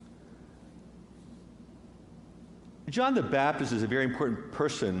John the Baptist is a very important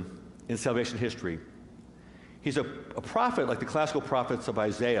person in salvation history. He's a prophet like the classical prophets of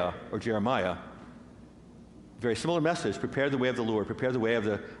Isaiah or Jeremiah. Very similar message: prepare the way of the Lord, prepare the way of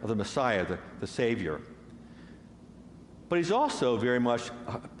the Messiah, the Savior. But he's also very much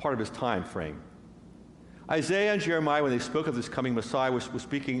part of his time frame. Isaiah and Jeremiah, when they spoke of this coming Messiah, was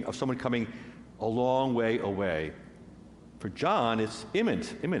speaking of someone coming a long way away. For John, it's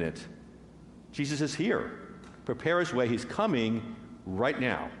imminent. Jesus is here. Prepare his way. He's coming right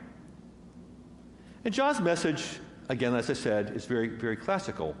now. And John's message, again, as I said, is very, very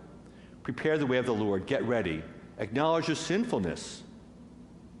classical. Prepare the way of the Lord. Get ready. Acknowledge your sinfulness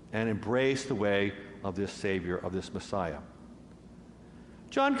and embrace the way of this Savior, of this Messiah.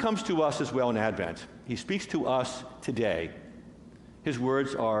 John comes to us as well in Advent. He speaks to us today. His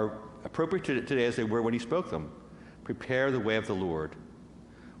words are appropriate today as they were when he spoke them. Prepare the way of the Lord.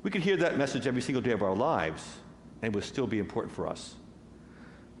 We could hear that message every single day of our lives, and it would still be important for us.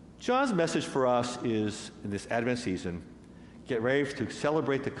 John's message for us is, in this Advent season, get ready to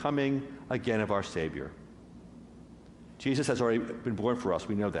celebrate the coming again of our Savior. Jesus has already been born for us,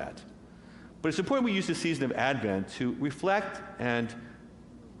 we know that. But it's important we use the season of Advent to reflect and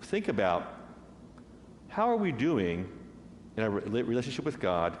think about how are we doing in our relationship with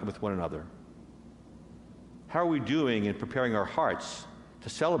God and with one another? How are we doing in preparing our hearts to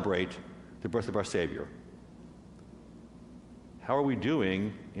celebrate the birth of our Savior? How are we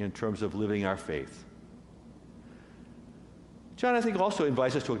doing in terms of living our faith? John, I think, also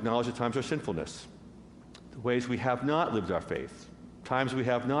invites us to acknowledge at times our sinfulness, the ways we have not lived our faith, times we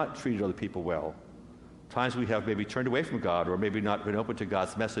have not treated other people well, times we have maybe turned away from God or maybe not been open to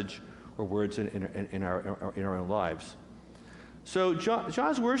God's message or words in our own lives. So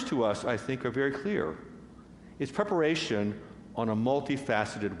John's words to us, I think, are very clear. It's preparation on a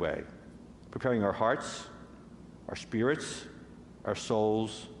multifaceted way, preparing our hearts, our spirits, our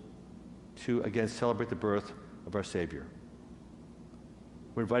souls to, again, celebrate the birth of our Savior.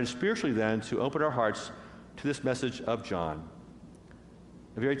 We're invited spiritually then to open our hearts to this message of John,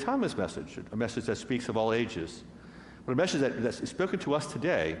 a very timeless message, a message that speaks of all ages, but a message that's spoken to us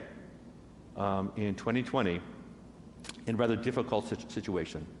today in 2020 in a rather difficult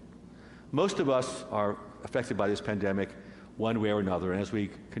situation. Most of us are affected by this pandemic one way or another, and as we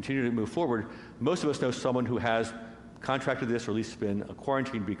continue to move forward, most of us know someone who has contracted this or at least been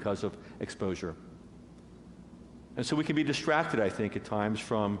quarantined because of exposure. And so we can be distracted, I think, at times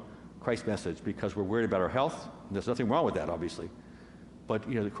from Christ's message because we're worried about our health, and there's nothing wrong with that, obviously. But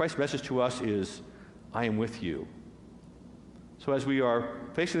the Christ's message to us is, I am with you. So as we are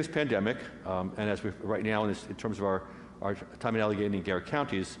facing this pandemic, and as we right now in terms of our time in Allegheny and Garrett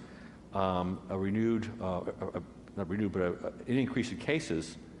counties, an increase in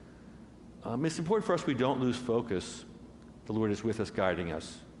cases, it's important for us we don't lose focus. The Lord is with us, guiding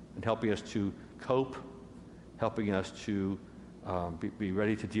us, and helping us to cope, helping us to be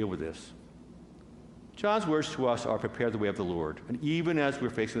ready to deal with this. John's words to us are prepare the way of the Lord. And even as we're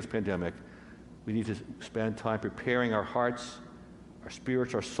facing this pandemic, we need to spend time preparing our hearts, our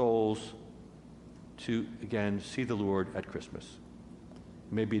spirits, our souls to, again, see the Lord at Christmas.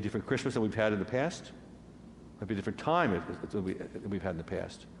 It may be a different Christmas than we've had in the past. It might be a different time than we've had in the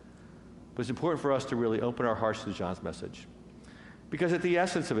past. But it's important for us to really open our hearts to John's message. Because at the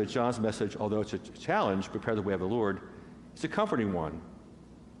essence of it, John's message, although it's a challenge, prepare the way of the Lord, it's a comforting one. And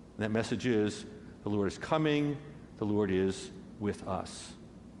that message is, the Lord is coming, the Lord is with us.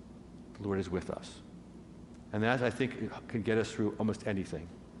 The Lord is with us. And that, I think, can get us through almost anything,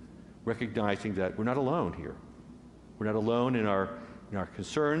 recognizing that we're not alone here. We're not alone in our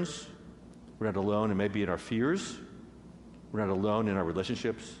concerns. We're not alone and maybe in our fears. We're not alone in our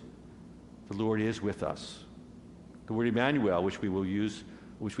relationships. The Lord is with us. The word Emmanuel, which we will use,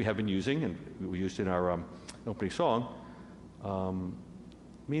 which we have been using, and we used in our opening song,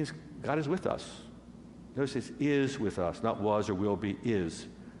 means God is with us. Notice it is with us, not was or will be, is.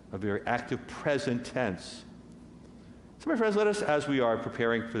 A very active present tense. So my friends, let us, as we are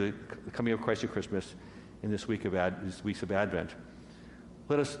preparing for the coming of Christ at Christmas in these weeks of Advent,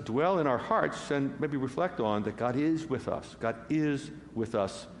 let us dwell in our hearts and maybe reflect on that God is with us. God is with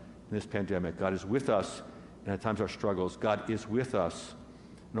us in this pandemic. God is with us and at times our struggles. God is with us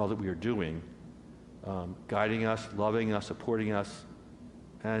in all that we are doing, guiding us, loving us, supporting us,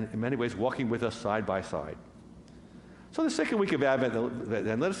 and in many ways walking with us side by side. So the second week of Advent,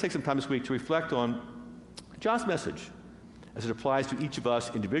 then let us take some time this week to reflect on John's message as it applies to each of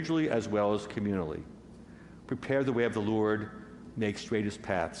us individually as well as communally. Prepare the way of the Lord, make straight his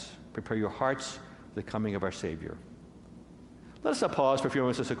paths. Prepare your hearts for the coming of our Savior. Let us now pause for a few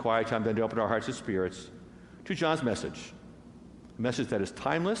moments as a quiet time then to open our hearts and spirits to John's message, a message that is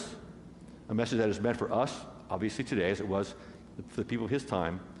timeless, a message that is meant for us, obviously today, as it was for the people of his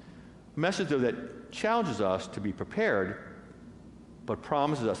time, a message, though, that challenges us to be prepared, but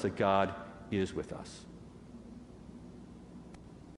promises us that God is with us.